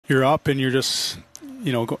you're up and you're just,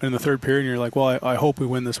 in the third period, and you're like, well, I hope we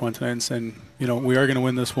win this one tonight, and we are going to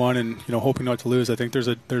win this one, and hoping not to lose. I think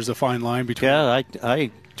there's a fine line between. Yeah,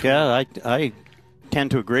 I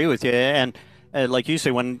tend to agree with you, and like you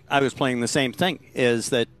say, when I was playing, the same thing is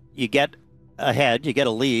that you get ahead, you get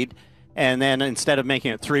a lead, and then instead of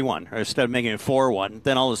making it 3-1 or instead of making it 4-1,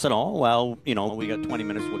 then all of a sudden, we got 20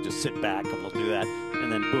 minutes, we'll just sit back and we'll do that,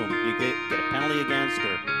 and then boom, you get a penalty against,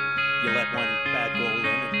 or you let one bad goal in my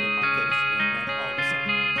case, and then all of a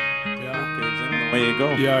sudden, goes in, and away you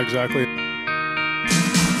go. Yeah, exactly.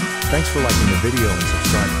 Thanks for liking the video and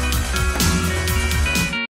subscribing.